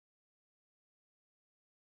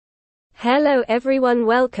Hello everyone,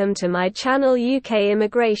 welcome to my channel UK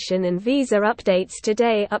Immigration and Visa Updates.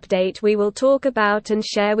 Today update we will talk about and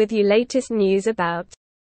share with you latest news about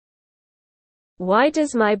why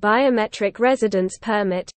does my biometric residence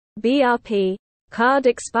permit BRP card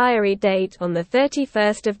expiry date on the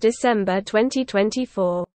 31st of December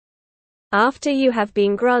 2024. After you have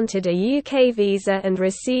been granted a UK visa and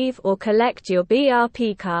receive or collect your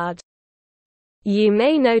BRP card, you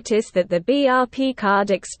may notice that the BRP card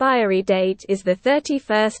expiry date is the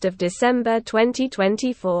 31st of December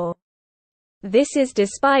 2024. This is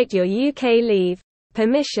despite your UK leave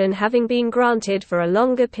permission having been granted for a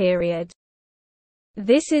longer period.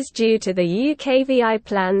 This is due to the UKVI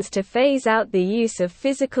plans to phase out the use of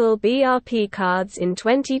physical BRP cards in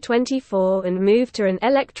 2024 and move to an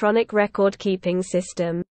electronic record-keeping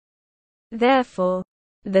system. Therefore,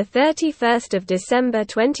 the 31st of December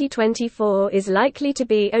 2024 is likely to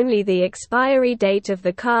be only the expiry date of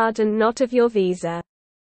the card and not of your visa.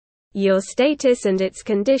 Your status and its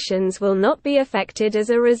conditions will not be affected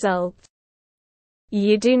as a result.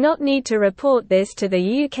 You do not need to report this to the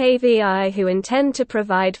UKVI, who intend to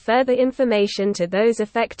provide further information to those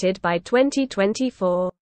affected by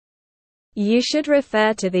 2024. You should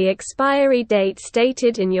refer to the expiry date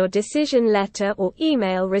stated in your decision letter or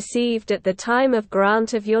email received at the time of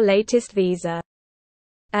grant of your latest visa.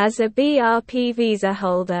 As a BRP visa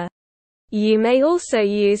holder, you may also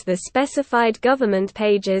use the specified government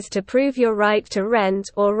pages to prove your right to rent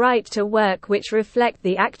or right to work, which reflect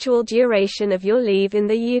the actual duration of your leave in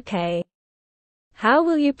the UK. How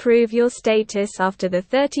will you prove your status after the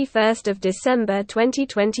 31st of December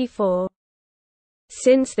 2024?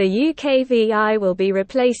 Since the UKVI will be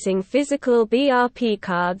replacing physical BRP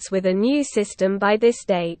cards with a new system by this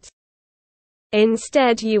date.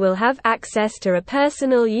 Instead, you will have access to a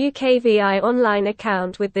personal UKVI online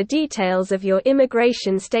account with the details of your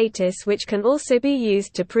immigration status, which can also be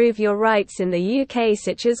used to prove your rights in the UK,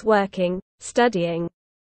 such as working, studying,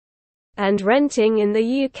 and renting in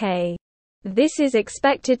the UK. This is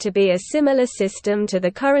expected to be a similar system to the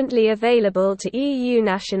currently available to EU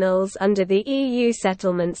nationals under the EU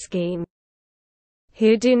settlement scheme,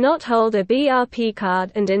 who do not hold a BRP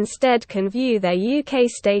card and instead can view their UK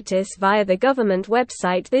status via the government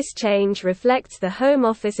website. This change reflects the Home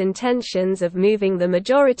Office intentions of moving the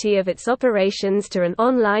majority of its operations to an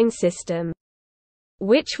online system,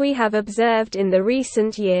 which we have observed in the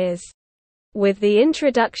recent years. With the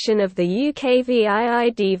introduction of the UKVI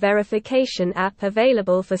ID verification app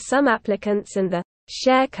available for some applicants and the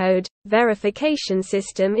share code verification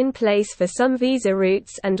system in place for some visa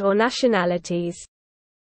routes and/or nationalities,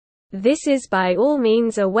 this is by all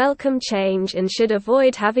means a welcome change and should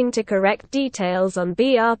avoid having to correct details on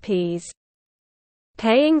BRPs,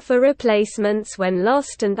 paying for replacements when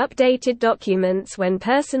lost, and updated documents when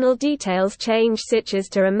personal details change, such as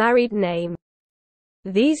to a married name.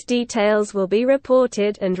 These details will be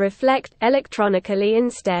reported and reflect electronically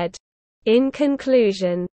instead. In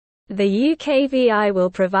conclusion, the UKVI will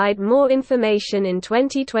provide more information in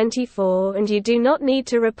 2024, and you do not need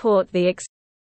to report the